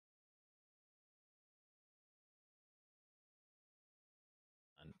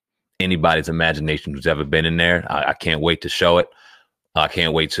anybody's imagination who's ever been in there. I can't wait to show it. I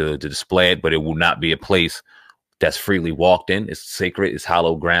can't wait to display it, but it will not be a place that's freely walked in. It's sacred. It's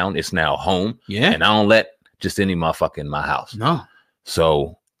hallowed ground. It's now home. Yeah. And I don't let just any motherfucker in my house. No.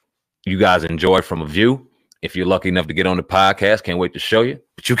 So you guys enjoy from a view. If you're lucky enough to get on the podcast, can't wait to show you.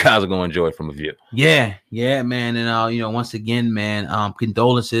 But you guys are going to enjoy it from a view. Yeah, man. And, you know, once again, man,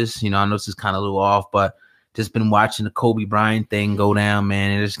 condolences. You know, I know this is kind of a little off, but just been watching the Kobe Bryant thing go down, man.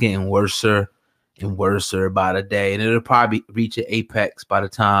 And it's getting worser and worser by the day. And it'll probably reach an apex by the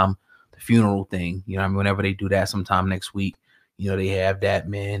time the funeral thing, you know what I mean? Whenever they do that sometime next week, you know, they have that,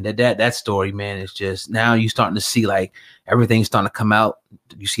 man. That story, man, is just now you're starting to see like everything's starting to come out.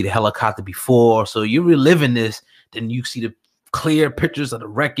 You see the helicopter before, so you're reliving this. Then you see the clear pictures of the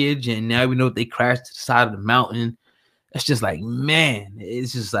wreckage, and now we know they crashed to the side of the mountain. It's just like, man,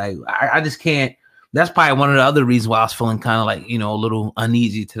 it's just like I just can't. That's probably one of the other reasons why I was feeling kind of like, you know, a little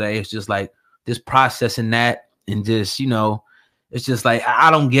uneasy today. It's just like this processing that, and just, you know, it's just like,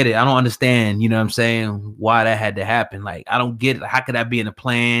 I don't get it. I don't understand, you know what I'm saying, why that had to happen. Like, I don't get it. How could that be in the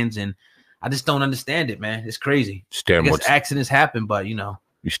plans? And I just don't understand it, man. It's crazy. I guess accidents happen, but, you know.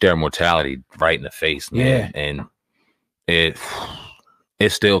 You stare mortality right in the face, man. Yeah. And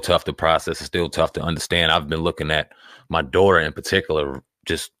it's still tough to process. It's still tough to understand. I've been looking at my daughter in particular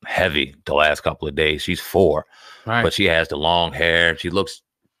just heavy the last couple of days. She's 4, but she has the long hair. She looks,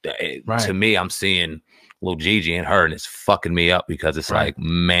 to me, I'm seeing little Gigi in her, and it's fucking me up because it's like,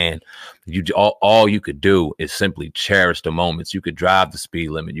 man, all you could do is simply cherish the moments. You could drive the speed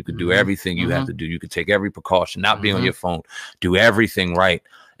limit. You could do everything you have to do. You could take every precaution, not be on your phone, do everything right,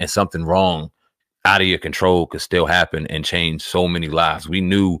 and something wrong out of your control could still happen and change so many lives. We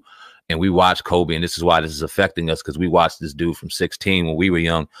knew, and we watched Kobe, and this is why this is affecting us, because we watched this dude from 16 when we were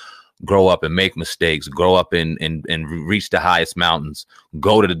young grow up and make mistakes, grow up and reach the highest mountains,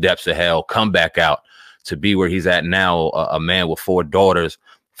 go to the depths of hell, come back out, to be where he's at now, a man with 4 daughters,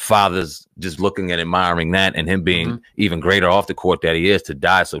 fathers just looking and admiring that, and him being even greater off the court that he is, to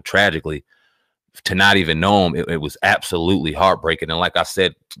die so tragically, to not even know him, it was absolutely heartbreaking. And like I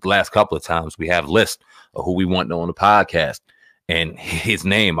said the last couple of times, we have lists of who we want on the podcast. And his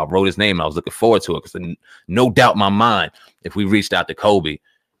name, I wrote his name, and I was looking forward to it, because no doubt in my mind, if we reached out to Kobe,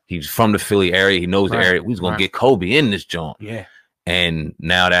 he's from the Philly area, he knows the area, we was going to get Kobe in this joint. Yeah. And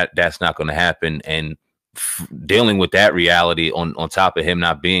now that's not going to happen. And dealing with that reality on top of him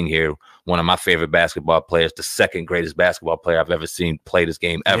not being here, one of my favorite basketball players, the second greatest basketball player I've ever seen play this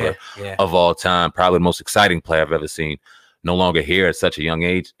game ever of all time, probably the most exciting player I've ever seen, no longer here at such a young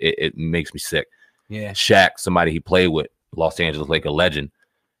age, it makes me sick. Yeah. Shaq, somebody he played with, Los Angeles Laker legend,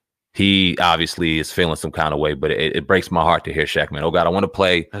 he obviously is feeling some kind of way, but it breaks my heart to hear Shaq, man. Oh God, I want to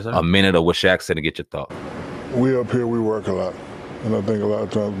play a minute of what Shaq said and get your thought. We up here, we work a lot, and I think a lot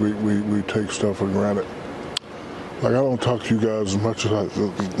of times we take stuff for granted. Like, I don't talk to you guys as much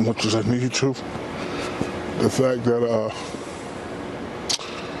as I need to. The fact that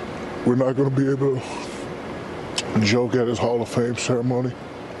we're not going to be able to joke at his Hall of Fame ceremony.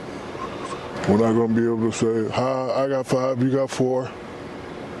 We're not going to be able to say, hi, I got 5, you got 4.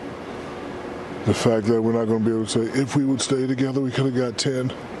 The fact that we're not going to be able to say, if we would stay together, we could have got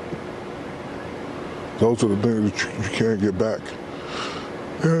 10. Those are the things that you can't get back.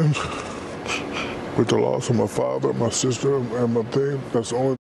 And with the loss of my father, my sister, and my thing, that's the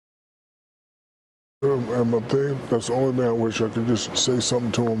only thing I wish I could just say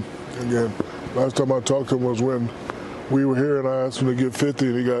something to him again. Last time I talked to him was when we were here and I asked him to get 50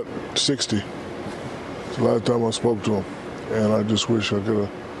 and he got 60. It's the last time I spoke to him. And I just wish I could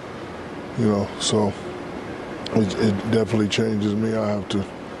have, you know, so it definitely changes me. I have to,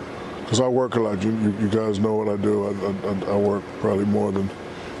 because I work a lot. You guys know what I do. I work probably more than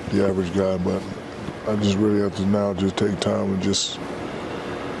the average guy, but I just really have to now just take time and just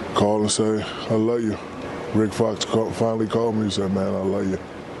call and say, I love you. Rick Fox finally called me and said, man, I love you.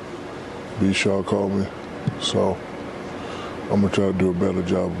 B. Shaw called me. So I'm going to try to do a better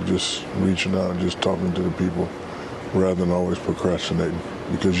job of just reaching out and just talking to the people rather than always procrastinating,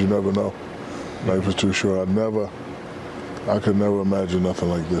 because you never know. Life is too short. I could never imagine nothing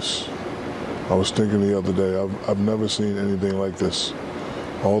like this. I was thinking the other day, I've never seen anything like this.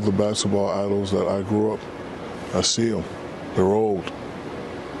 All the basketball idols that I grew up, I see them. They're old.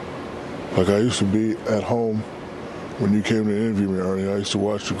 Like, I used to be at home when you came to interview me, Ernie. I used to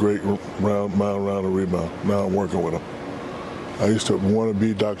watch the great round and rebound. Now I'm working with him. I used to want to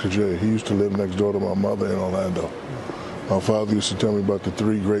be Dr. J. He used to live next door to my mother in Orlando. My father used to tell me about the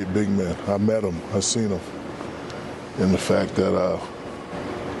 3 great big men. I met them. I seen them. And the fact that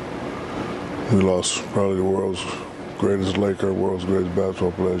we lost probably the world's greatest Laker, world's greatest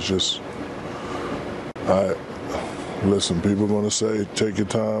basketball player. It's just, listen, people are going to say, take your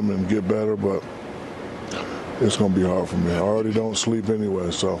time and get better, but it's going to be hard for me. I already don't sleep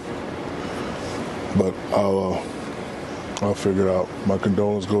anyway, so. But I'll figure it out. My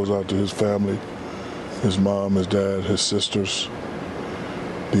condolence goes out to his family, his mom, his dad, his sisters,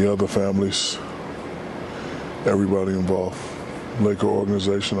 the other families, everybody involved. Laker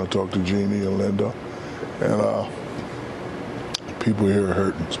organization, I talked to Jeannie and Linda, and people here are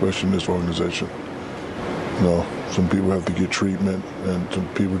hurting, especially in this organization. You know, some people have to get treatment, and some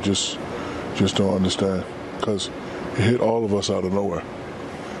people just don't understand, because it hit all of us out of nowhere.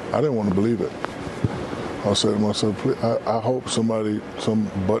 I didn't want to believe it. I said to myself, please, I hope some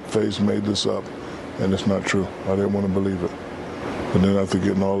butt-face made this up, and it's not true. I didn't want to believe it. But then after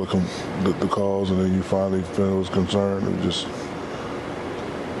getting all the calls, and then you finally feel it was concerned, it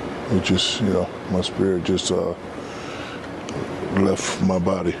just, you know, my spirit just left my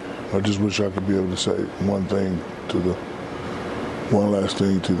body. I just wish I could be able to say one last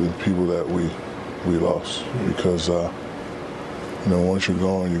thing to the people that we lost, because you know, once you're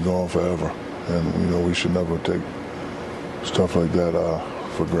gone forever, and you know, we should never take stuff like that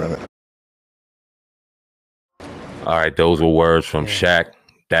for granted. All right, those were words from Shaq.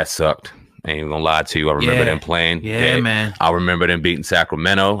 That sucked. I ain't gonna lie to you. I remember them playing. Yeah, man. I remember them beating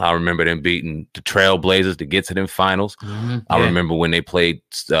Sacramento. I remember them beating the Trailblazers to get to them finals. I remember when they played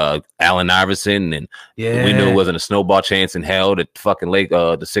Allen Iverson, and we knew it wasn't a snowball chance in hell that fucking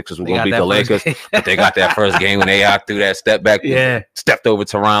the Sixers were gonna beat the Lakers. But they got that first game when they threw that step back. Stepped over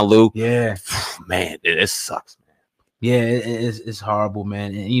Tyronn Lue. Man, it sucks. Yeah, it's horrible,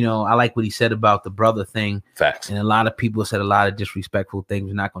 man. And, you know, I like what he said about the brother thing. Facts. And a lot of people said a lot of disrespectful things.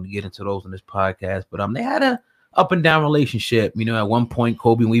 We're not going to get into those in this podcast. But they had a up and down relationship. You know, at one point,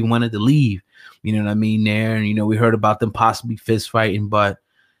 Kobe, we wanted to leave. You know what I mean, there. And, you know, we heard about them possibly fist fighting. But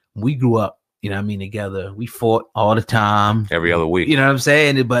we grew up, you know what I mean, together. We fought all the time. Every other week. You know what I'm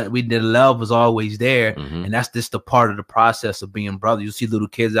saying? But the love was always there. And that's just a part of the process of being brothers. You see little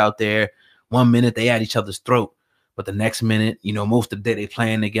kids out there, 1 minute they at each other's throat. But the next minute, you know, most of the day they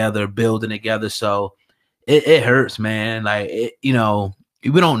playing together, building together. So it hurts, man. Like, you know,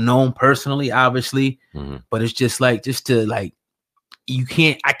 we don't know him personally, obviously, but it's just like,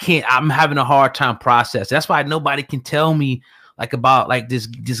 I'm having a hard time process. That's why nobody can tell me like about like this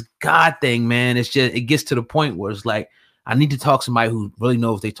God thing, man. It's just, it gets to the point where it's like, I need to talk to somebody who really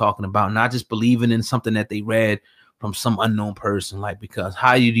knows what they're talking about, not just believing in something that they read from some unknown person. Like, because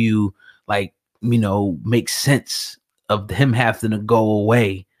how do you like, you know, make sense of him having to go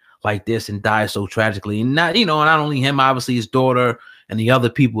away like this and die so tragically? And not, you know, not only him, obviously his daughter and the other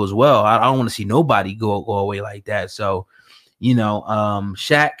people as well. I don't want to see nobody go away like that. So, you know,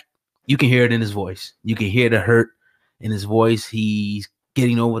 Shaq, you can hear it in his voice. You can hear the hurt in his voice. He's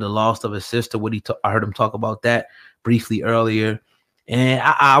getting over the loss of his sister. I heard him talk about that briefly earlier. And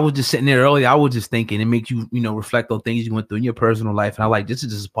I was just sitting there earlier. I was just thinking, it makes you, you know, reflect on things you went through in your personal life. And I like, this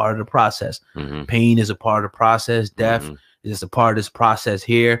is just part of the process. Pain is a part of the process. Death is just a part of this process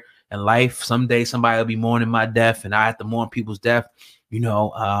here in life. Someday somebody will be mourning my death, and I have to mourn people's death, you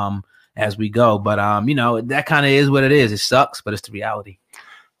know, as we go. But, you know, that kind of is what it is. It sucks, but it's the reality.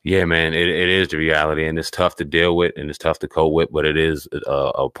 Yeah, man, it is the reality, and it's tough to deal with, and it's tough to cope with, but it is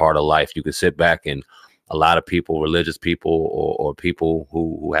a part of life. You can sit back, and a lot of people, religious people or people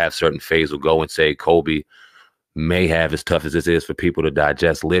who have certain faiths will go and say Kobe may have, as tough as this is for people to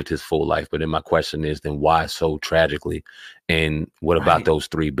digest, lived his full life. But then my question is, then why so tragically? And what about those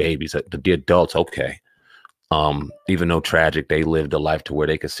three babies? The adults, okay. Even though tragic, they lived a life to where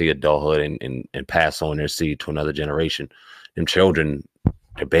they could see adulthood and pass on their seed to another generation. Them children,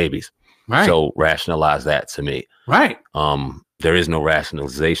 they're babies. So rationalize that to me. There is no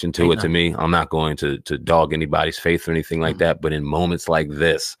rationalization to it to me. I'm not going to dog anybody's faith or anything like that. But in moments like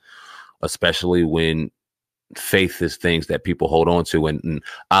this, especially when faith is things that people hold on to, and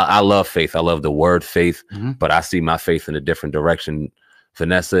I love faith. I love the word faith, but I see my faith in a different direction.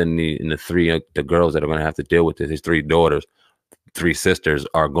 Vanessa and the girls that are going to have to deal with this, his three daughters, three sisters,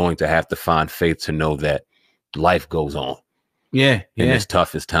 are going to have to find faith to know that life goes on. In this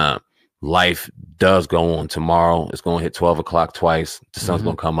toughest time. Life does go on. Tomorrow it's going to hit 12 o'clock twice. The sun's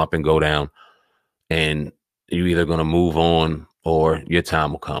going to come up and go down, and you're either going to move on or your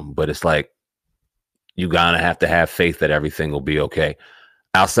time will come. But it's like, you gotta have to have faith that everything will be okay.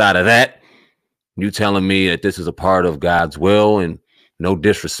 Outside of that, you telling me that this is a part of God's will, and no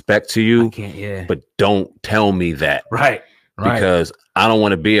disrespect to you, but don't tell me that. Because I don't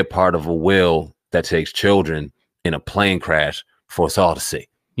want to be a part of a will that takes children in a plane crash for us all to see.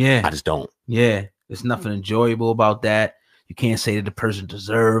 I just don't. There's nothing enjoyable about that. You can't say that the person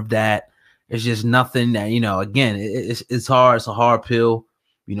deserved that. It's just nothing that, you know, again, it's hard. It's a hard pill,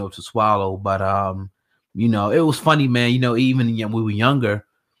 you know, to swallow. But, you know, it was funny, man. You know, even when we were younger,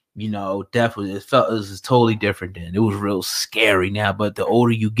 you know, definitely it was totally different then. It was real scary now. But the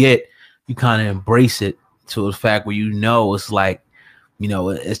older you get, you kind of embrace it to the fact where, you know, it's like, you know,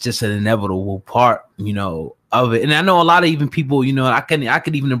 it's just an inevitable part, you know, of it. And I know a lot of even people, you know, I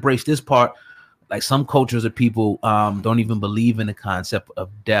could even embrace this part. Like some cultures of people don't even believe in the concept of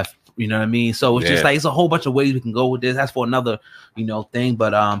death. You know what I mean? So it's just like, it's a whole bunch of ways we can go with this. That's for another, you know, thing.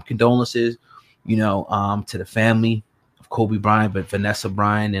 But condolences, you know, to the family of Kobe Bryant, but Vanessa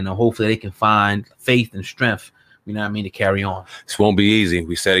Bryant, and hopefully they can find faith and strength, you know what I mean, to carry on. This won't be easy.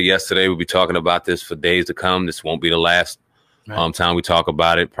 We said it yesterday. We'll be talking about this for days to come. This won't be the last time we talk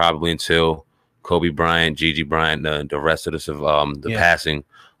about it, probably until Kobe Bryant, Gigi Bryant, the rest of the passing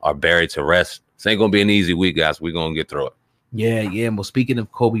are buried to rest. This ain't gonna be an easy week, guys. We're gonna get through it. Yeah. Well, speaking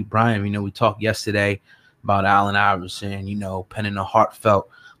of Kobe Bryant, you know, we talked yesterday about Allen Iverson, you know, penning a heartfelt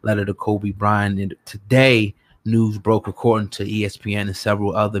letter to Kobe Bryant. And today, news broke, according to ESPN and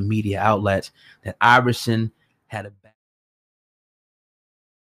several other media outlets, that Iverson had a